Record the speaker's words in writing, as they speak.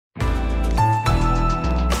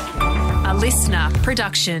listener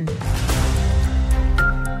production.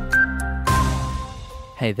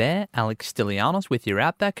 Hey there, Alex Stylianos with your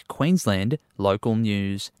Outback Queensland local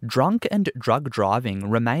news. Drunk and drug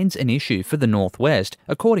driving remains an issue for the Northwest,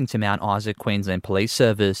 according to Mount Isa Queensland Police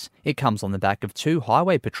Service. It comes on the back of 2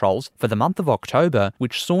 highway patrols for the month of October,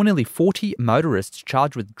 which saw nearly 40 motorists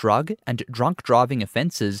charged with drug and drunk driving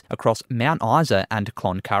offences across Mount Isa and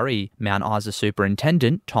Cloncurry. Mount Isa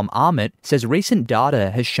Superintendent Tom Armit says recent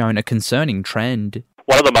data has shown a concerning trend.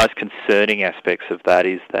 One of the most concerning aspects of that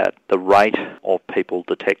is that the rate of people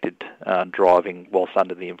detected driving whilst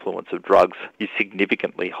under the influence of drugs is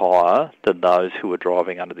significantly higher than those who are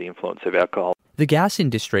driving under the influence of alcohol. The gas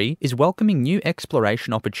industry is welcoming new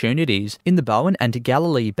exploration opportunities in the Bowen and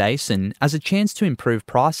Galilee Basin as a chance to improve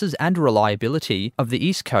prices and reliability of the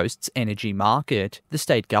East Coast's energy market. The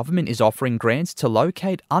state government is offering grants to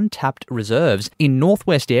locate untapped reserves in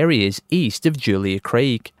northwest areas east of Julia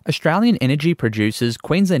Creek. Australian energy producers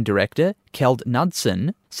Queensland Director Keld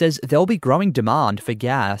Knudsen says there'll be growing demand for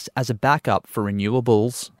gas as a backup for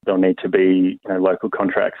renewables. There'll need to be local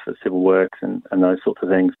contracts for civil works and those sorts of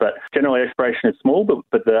things. But generally exploration is small,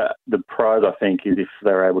 but the prize, I think, is if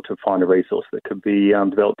they're able to find a resource that could be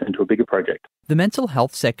developed into a bigger project. The mental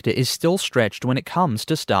health sector is still stretched when it comes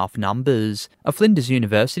to staff numbers. A Flinders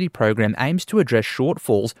University program aims to address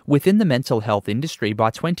shortfalls within the mental health industry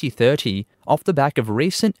by 2030 off the back of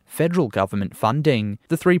recent federal government funding.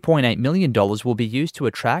 The $3.8 million will be used to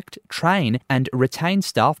attract, train and retain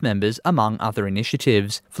staff members among other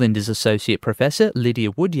initiatives. Flinders Associate Professor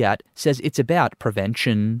Lydia Woodyat says it's about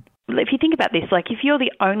prevention. If you think about this, if you're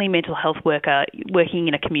the only mental health worker working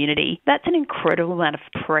in a community, that's an incredible amount of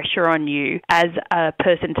pressure on you as a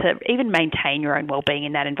person to even maintain your own well-being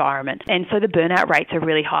in that environment. And so the burnout rates are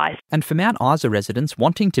really high. And for Mount Isa residents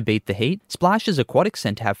wanting to beat the heat, Splashes Aquatic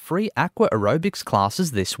Centre have free aqua aerobics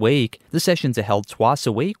classes this week. The sessions are held twice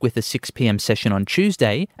a week with a 6 p.m. session on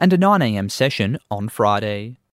Tuesday and a 9 a.m. session on Friday.